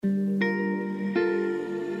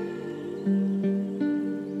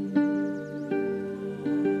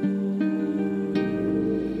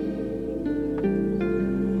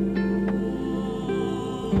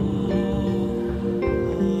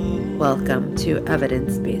Welcome to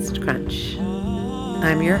Evidence-Based Crunch.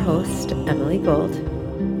 I'm your host, Emily Gold,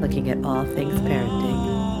 looking at all things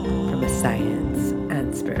parenting from a science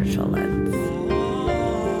and spiritual lens.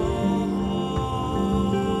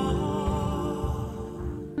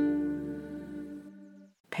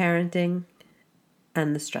 Parenting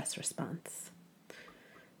and the stress response.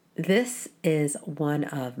 This is one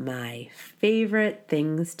of my favorite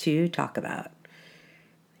things to talk about.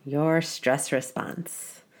 Your stress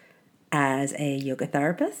response. As a yoga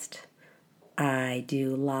therapist, I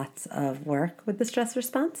do lots of work with the stress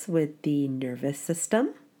response with the nervous system.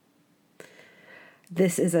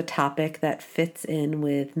 This is a topic that fits in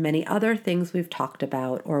with many other things we've talked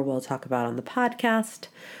about or will talk about on the podcast.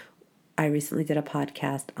 I recently did a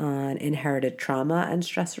podcast on inherited trauma and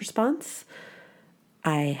stress response.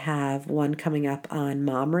 I have one coming up on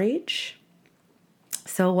mom rage.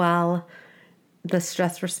 So while the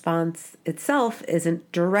stress response itself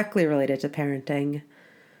isn't directly related to parenting,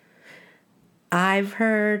 I've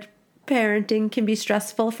heard parenting can be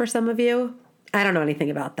stressful for some of you. I don't know anything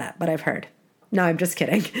about that, but I've heard. No, I'm just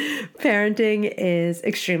kidding. Parenting is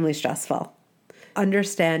extremely stressful.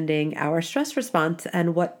 Understanding our stress response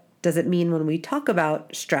and what does it mean when we talk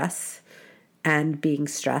about stress and being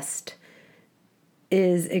stressed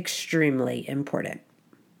is extremely important.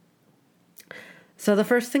 So the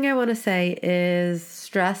first thing I want to say is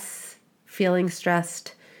stress, feeling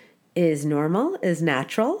stressed is normal, is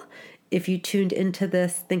natural. If you tuned into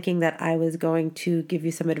this thinking that I was going to give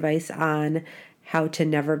you some advice on how to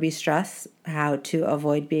never be stressed, how to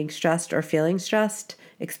avoid being stressed or feeling stressed,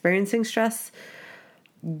 experiencing stress,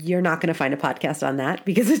 you're not going to find a podcast on that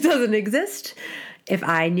because it doesn't exist. If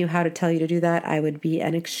I knew how to tell you to do that, I would be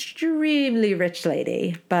an extremely rich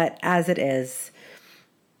lady. But as it is,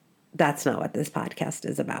 that's not what this podcast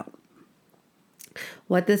is about.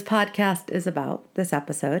 What this podcast is about, this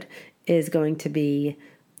episode, is going to be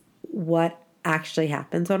what actually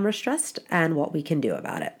happens when we're stressed and what we can do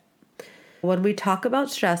about it. When we talk about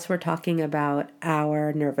stress, we're talking about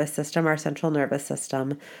our nervous system, our central nervous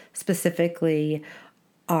system, specifically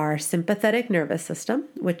our sympathetic nervous system,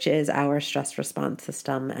 which is our stress response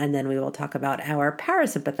system. And then we will talk about our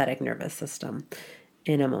parasympathetic nervous system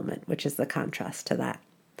in a moment, which is the contrast to that.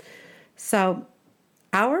 So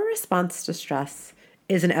our response to stress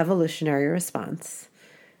is an evolutionary response.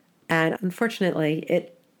 And unfortunately,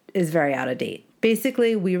 it is very out of date.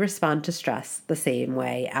 Basically, we respond to stress the same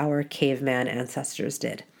way our caveman ancestors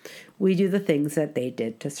did. We do the things that they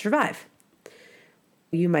did to survive.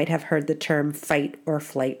 You might have heard the term fight or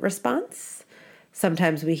flight response.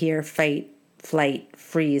 Sometimes we hear fight, flight,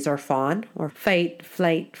 freeze, or fawn, or fight,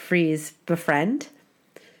 flight, freeze, befriend.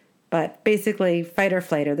 But basically, fight or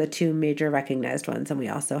flight are the two major recognized ones. And we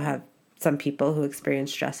also have some people who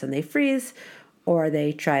experience stress and they freeze, or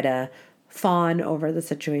they try to fawn over the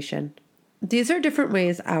situation. These are different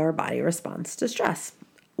ways our body responds to stress,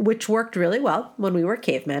 which worked really well when we were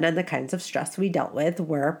cavemen, and the kinds of stress we dealt with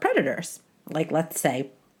were predators, like let's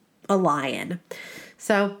say a lion.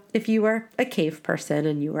 So if you were a cave person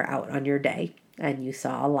and you were out on your day and you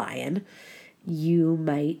saw a lion, you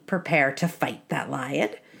might prepare to fight that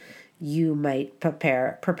lion. You might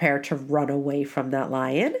prepare to run away from that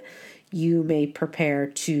lion. You may prepare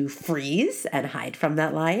to freeze and hide from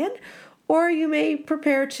that lion. Or you may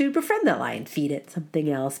prepare to befriend that lion, feed it something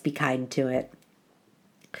else, be kind to it.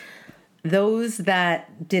 Those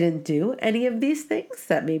that didn't do any of these things,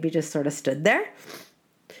 that maybe just sort of stood there,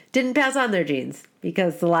 didn't pass on their genes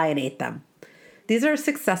because the lion ate them. These are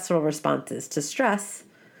successful responses to stress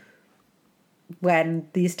when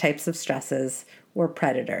these types of stresses were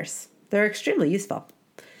predators. They're extremely useful.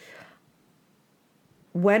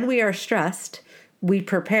 When we are stressed, we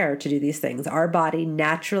prepare to do these things. Our body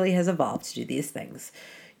naturally has evolved to do these things.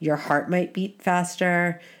 Your heart might beat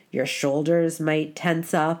faster. Your shoulders might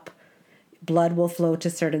tense up. Blood will flow to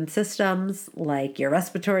certain systems like your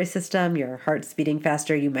respiratory system. Your heart's beating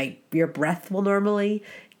faster. Your breath will normally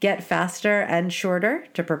get faster and shorter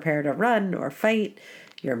to prepare to run or fight.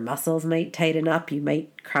 Your muscles might tighten up. You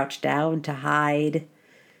might crouch down to hide.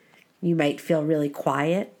 You might feel really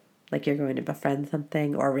quiet, like you're going to befriend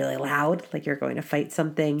something, or really loud, like you're going to fight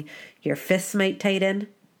something. Your fists might tighten.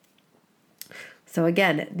 So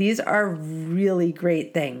again, these are really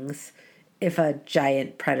great things if a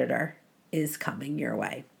giant predator is coming your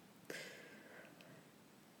way.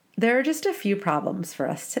 There are just a few problems for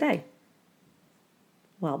us today.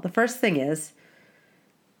 Well, the first thing is,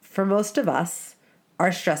 for most of us,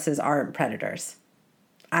 our stresses aren't predators.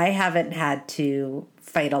 I haven't had to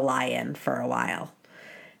fight a lion for a while.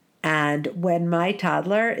 And when my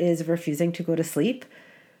toddler is refusing to go to sleep,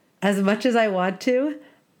 as much as I want to,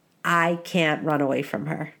 I can't run away from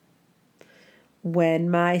her. When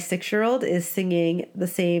my 6-year-old is singing the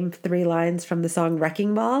same 3 lines from the song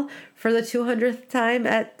Wrecking Ball for the 200th time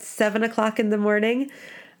at 7 o'clock in the morning,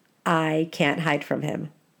 I can't hide from him.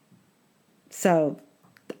 So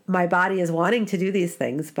my body is wanting to do these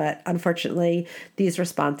things, but unfortunately, these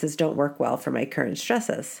responses don't work well for my current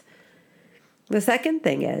stresses. The second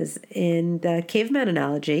thing is, in the caveman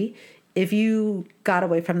analogy, if you got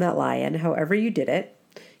away from that lion, however you did it,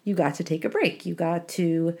 you got to take a break. You got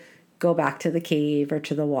to go back to the cave or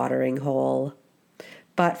to the watering hole.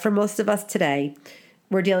 But for most of us today,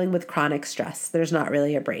 we're dealing with chronic stress. There's not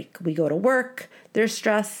really a break. We go to work, there's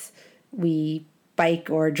stress. We bike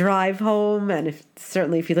or drive home. And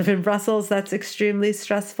certainly if you live in Brussels, that's extremely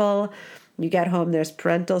stressful. You get home, there's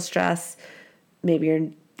parental stress.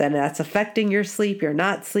 Maybe then that's affecting your sleep. You're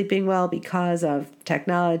not sleeping well because of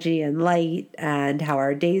technology and light and how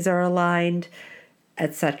our days are aligned,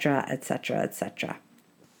 etc., etc., etc.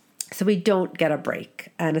 So we don't get a break.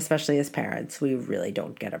 And especially as parents, we really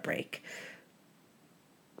don't get a break.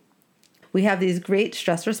 We have these great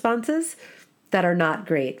stress responses that are not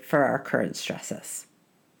great for our current stresses.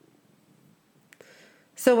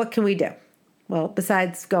 So what can we do? Well,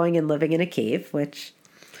 besides going and living in a cave, which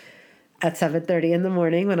at 7:30 in the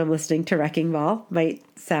morning when I'm listening to Wrecking Ball might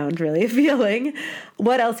sound really appealing,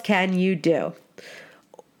 what else can you do?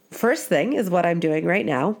 First thing is what I'm doing right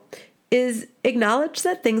now is acknowledge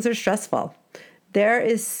that things are stressful. There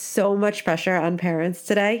is so much pressure on parents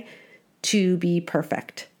today to be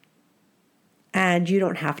perfect. And you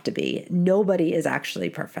don't have to be. Nobody is actually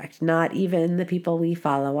perfect. Not even the people we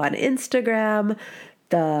follow on Instagram,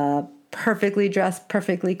 the perfectly dressed,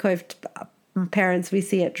 perfectly coiffed parents we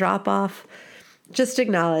see at drop-off. Just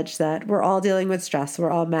acknowledge that we're all dealing with stress.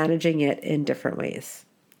 We're all managing it in different ways.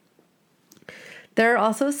 There are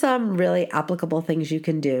also some really applicable things you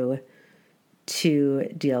can do to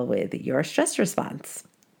deal with your stress response.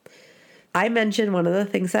 I mentioned one of the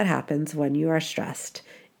things that happens when you are stressed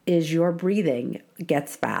is your breathing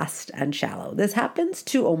gets fast and shallow. This happens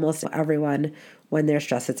to almost everyone when they're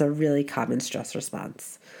stressed. It's a really common stress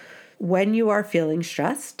response. When you are feeling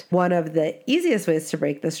stressed, one of the easiest ways to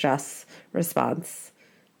break the stress response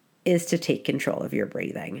is to take control of your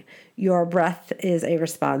breathing. Your breath is a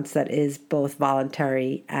response that is both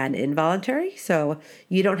voluntary and involuntary. So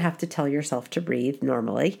you don't have to tell yourself to breathe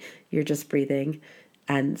normally. You're just breathing.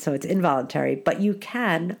 And so it's involuntary, but you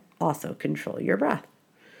can also control your breath.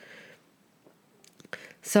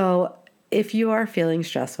 So if you are feeling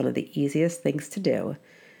stressed, one of the easiest things to do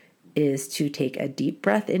is to take a deep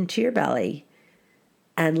breath into your belly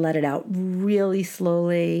and let it out really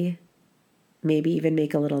slowly. Maybe even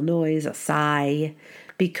make a little noise, a sigh,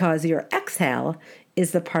 because your exhale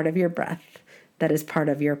is the part of your breath that is part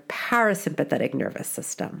of your parasympathetic nervous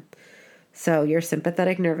system. So your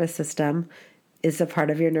sympathetic nervous system is the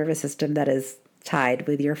part of your nervous system that is tied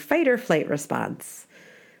with your fight or flight response.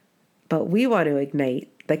 But we want to ignite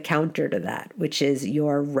the counter to that, which is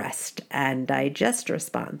your rest and digest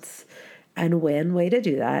response. And one way to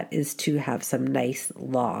do that is to have some nice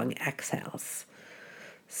long exhales.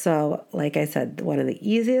 So, like I said, one of the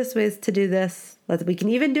easiest ways to do this, we can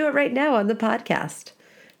even do it right now on the podcast,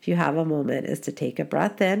 if you have a moment, is to take a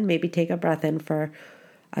breath in. Maybe take a breath in for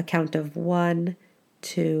a count of 1,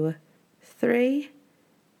 2, 3.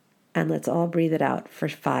 And let's all breathe it out for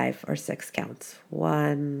 5 or 6 counts.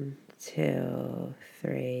 1, 2,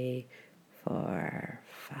 3, 4,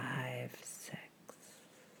 5, 6.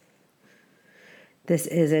 This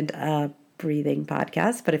isn't a breathing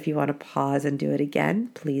podcast, but if you want to pause and do it again,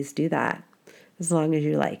 please do that, as long as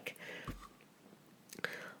you like.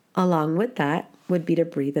 Along with that would be to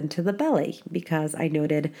breathe into the belly, because I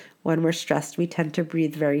noted when we're stressed, we tend to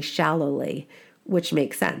breathe very shallowly, which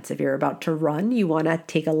makes sense. If you're about to run, you want to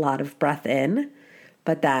take a lot of breath in,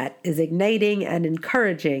 but that is igniting and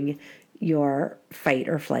encouraging your fight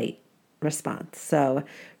or flight response. So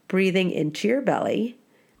breathing into your belly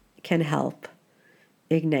can help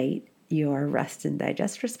ignite your rest and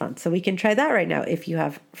digest response. So we can try that right now if you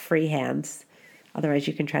have free hands. Otherwise,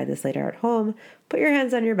 you can try this later at home. Put your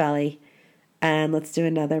hands on your belly and let's do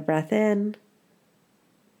another breath in.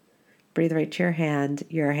 Breathe right to your hand.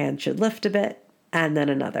 Your hand should lift a bit, and then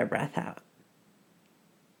another breath out.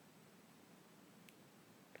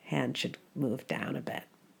 Hand should move down a bit.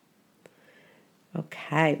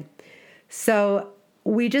 Okay. So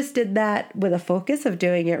we just did that with a focus of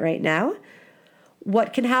doing it right now.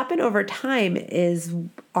 What can happen over time is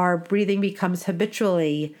our breathing becomes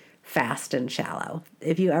habitually fast and shallow.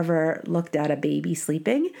 If you ever looked at a baby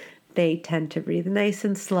sleeping, they tend to breathe nice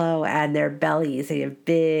and slow, and their bellies, they have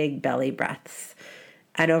big belly breaths.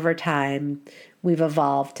 And over time, we've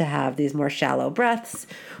evolved to have these more shallow breaths.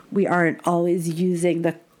 We aren't always using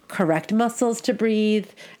the correct muscles to breathe.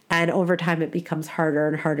 And over time, it becomes harder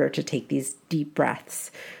and harder to take these deep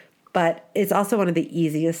breaths. But it's also one of the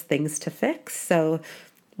easiest things to fix. So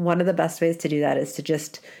one of the best ways to do that is to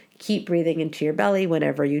just keep breathing into your belly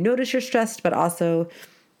whenever you notice you're stressed, but also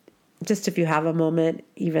just if you have a moment,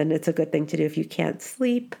 even it's a good thing to do if you can't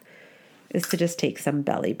sleep, is to just take some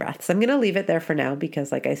belly breaths. I'm going to leave it there for now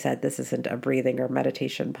because, like I said, this isn't a breathing or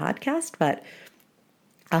meditation podcast, but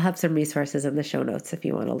I'll have some resources in the show notes if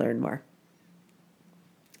you want to learn more.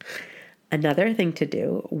 Another thing to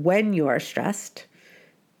do when you are stressed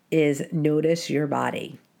is notice your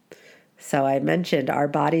body. So I mentioned our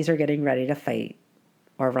bodies are getting ready to fight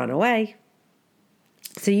or run away.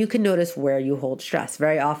 So you can notice where you hold stress.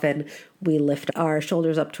 Very often we lift our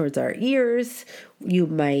shoulders up towards our ears. You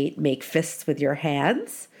might make fists with your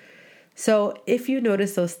hands. So if you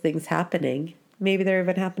notice those things happening, maybe they're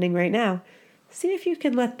even happening right now, see if you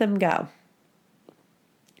can let them go.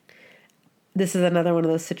 This is another one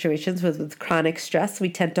of those situations with chronic stress. We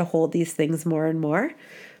tend to hold these things more and more.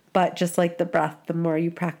 But just like the breath, the more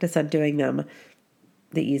you practice on doing them,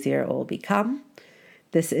 the easier it will become.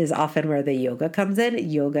 This is often where the yoga comes in.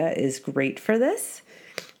 Yoga is great for this,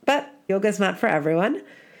 but yoga is not for everyone.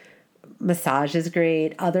 Massage is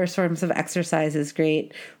great. Other forms of exercise is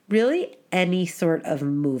great. Really, any sort of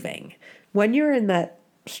moving. When you're in that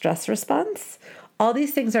stress response, all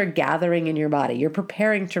these things are gathering in your body. You're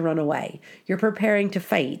preparing to run away. You're preparing to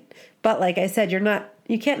fight. But like I said,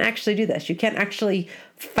 you can't actually do this. You can't actually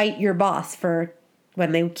fight your boss for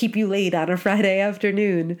when they keep you late on a Friday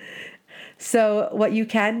afternoon. So what you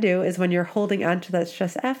can do is when you're holding on to that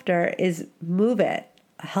stress after is move it.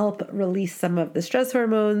 Help release some of the stress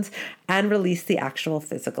hormones and release the actual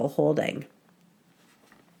physical holding.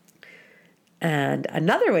 And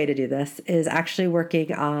another way to do this is actually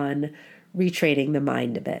working on retraining the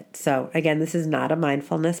mind a bit. So again, this is not a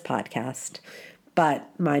mindfulness podcast, but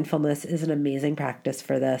mindfulness is an amazing practice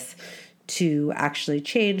for this to actually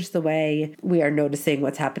change the way we are noticing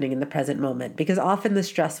what's happening in the present moment. Because often the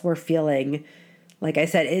stress we're feeling, like I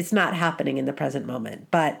said, it's not happening in the present moment,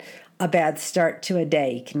 but a bad start to a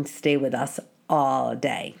day can stay with us all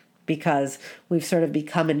day because we've sort of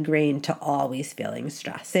become ingrained to always feeling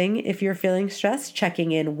stressing. If you're feeling stressed,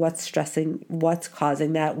 checking in what's stressing, what's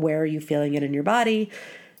causing that, where are you feeling it in your body,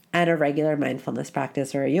 and a regular mindfulness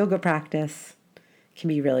practice or a yoga practice can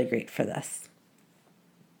be really great for this.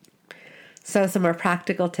 So some more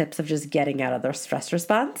practical tips of just getting out of the stress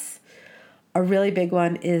response. A really big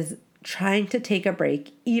one is trying to take a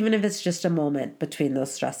break, even if it's just a moment between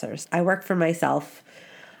those stressors. I work for myself.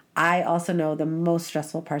 I also know the most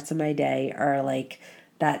stressful parts of my day are like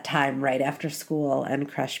that time right after school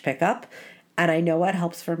and crush pickup. And I know what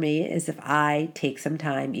helps for me is if I take some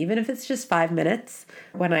time, even if it's just 5 minutes,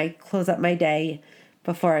 when I close up my day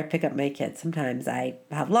before I pick up my kids. Sometimes I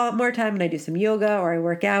have a lot more time and I do some yoga or I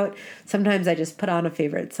work out. Sometimes I just put on a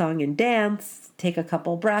favorite song and dance, take a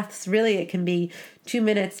couple breaths. Really, it can be 2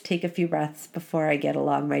 minutes, take a few breaths before I get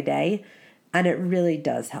along my day. And it really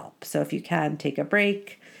does help. So if you can, take a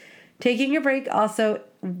break. Taking a break also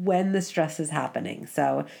when the stress is happening.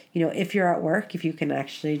 So, if you're at work, if you can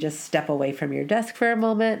actually just step away from your desk for a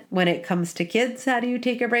moment. When it comes to kids, how do you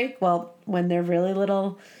take a break? Well, when they're really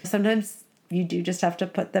little, sometimes you do just have to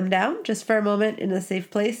put them down just for a moment in a safe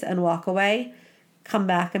place and walk away. Come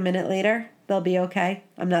back a minute later. They'll be okay.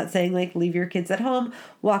 I'm not saying leave your kids at home.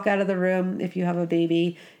 Walk out of the room if you have a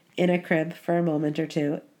baby in a crib for a moment or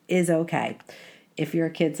two is okay. If your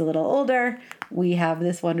kid's a little older, we have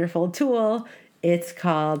this wonderful tool. It's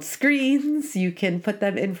called screens. You can put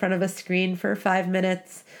them in front of a screen for 5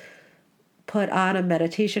 minutes, put on a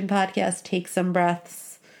meditation podcast, take some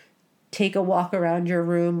breaths, take a walk around your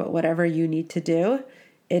room, whatever you need to do.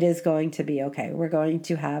 It is going to be okay. We're going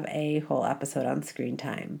to have a whole episode on screen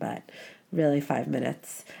time, but really 5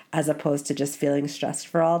 minutes as opposed to just feeling stressed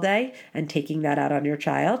for all day and taking that out on your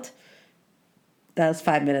child. Those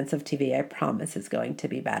 5 minutes of TV, I promise, is going to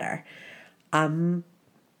be better.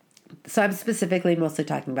 So I'm specifically mostly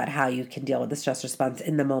talking about how you can deal with the stress response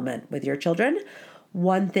in the moment with your children.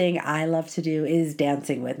 One thing I love to do is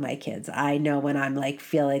dancing with my kids. I know when I'm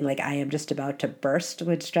feeling like I am just about to burst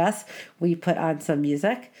with stress, we put on some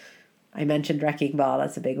music. I mentioned Wrecking Ball.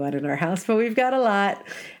 That's a big one in our house, but we've got a lot.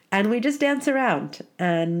 And we just dance around.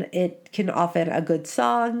 And it can often, a good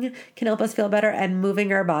song can help us feel better. And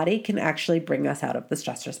moving our body can actually bring us out of the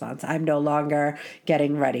stress response. I'm no longer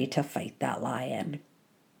getting ready to fight that lion.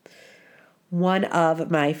 One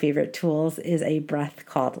of my favorite tools is a breath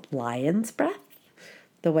called lion's breath.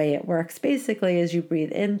 The way it works basically is you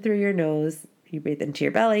breathe in through your nose, you breathe into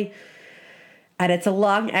your belly, and it's a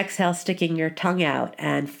long exhale, sticking your tongue out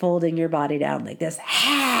and folding your body down like this.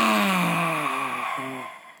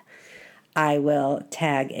 I will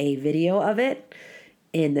tag a video of it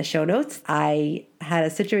in the show notes. I had a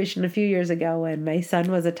situation a few years ago when my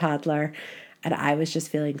son was a toddler and I was just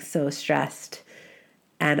feeling so stressed.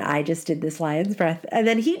 And I just did this lion's breath and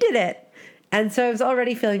then he did it. And so I was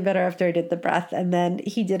already feeling better after I did the breath. And then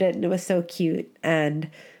he did it and it was so cute. And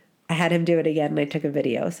I had him do it again and I took a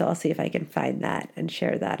video. So I'll see if I can find that and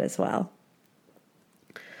share that as well.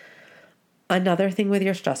 Another thing with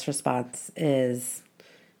your stress response is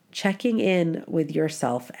checking in with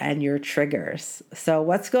yourself and your triggers. So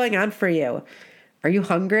what's going on for you? Are you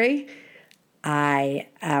hungry? I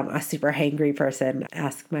am a super hangry person.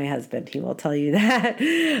 Ask my husband. He will tell you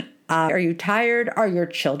that. Are you tired? Are your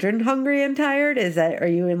children hungry and tired? Are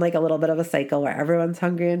you in like a little bit of a cycle where everyone's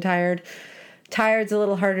hungry and tired? Tired's a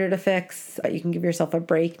little harder to fix. You can give yourself a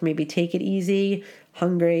break. Maybe take it easy.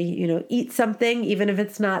 Hungry, eat something, even if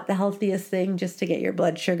it's not the healthiest thing, just to get your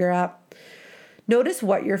blood sugar up. Notice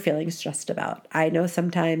what you're feeling stressed about. I know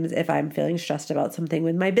sometimes if I'm feeling stressed about something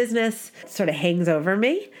with my business, it sort of hangs over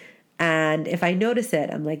me. And if I notice it,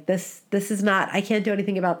 I'm like, this is not, I can't do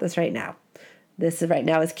anything about this right now. This is right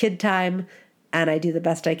now is kid time and I do the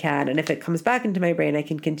best I can. And if it comes back into my brain, I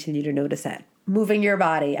can continue to notice it. Moving your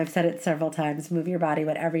body. I've said it several times. Move your body,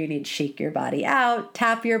 whatever you need. Shake your body out,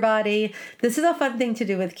 tap your body. This is a fun thing to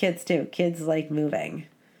do with kids too. Kids like moving.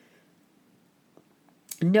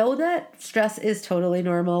 Know that stress is totally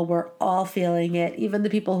normal. We're all feeling it. Even the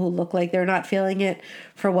people who look like they're not feeling it,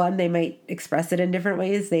 for one, they might express it in different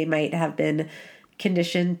ways. They might have been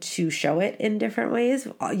conditioned to show it in different ways.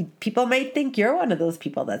 People might think you're one of those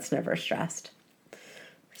people that's never stressed.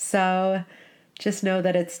 So just know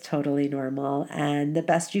that it's totally normal. And the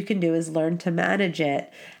best you can do is learn to manage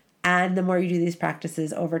it. And the more you do these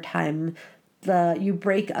practices over time, you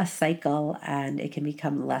break a cycle and it can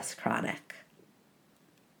become less chronic.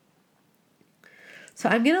 So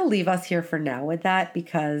I'm going to leave us here for now with that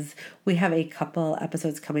because we have a couple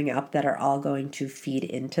episodes coming up that are all going to feed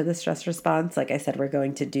into the stress response. Like I said, we're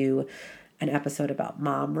going to do an episode about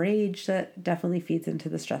mom rage that definitely feeds into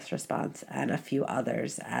the stress response and a few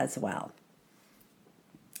others as well.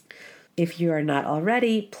 If you are not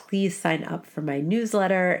already, please sign up for my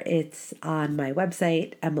newsletter. It's on my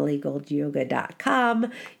website,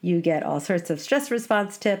 emilygoldyoga.com. You get all sorts of stress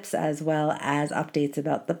response tips as well as updates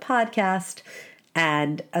about the podcast,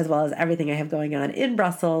 and as well as everything I have going on in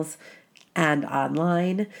Brussels and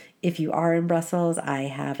online. If you are in Brussels, I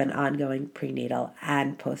have an ongoing prenatal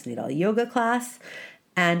and postnatal yoga class.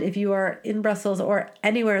 And if you are in Brussels or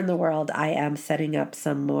anywhere in the world, I am setting up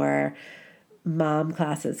some more mom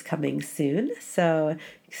classes coming soon. So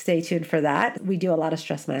stay tuned for that. We do a lot of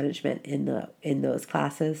stress management in those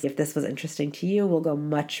classes. If this was interesting to you, we'll go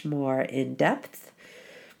much more in depth.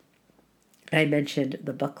 I mentioned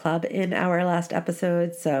the book club in our last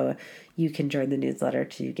episode, so you can join the newsletter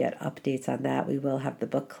to get updates on that. We will have the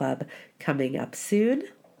book club coming up soon.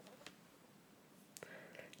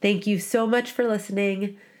 Thank you so much for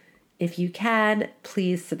listening. If you can,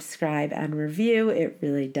 please subscribe and review. It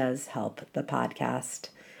really does help the podcast.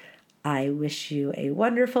 I wish you a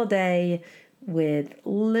wonderful day with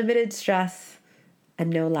limited stress and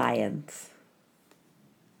no lions.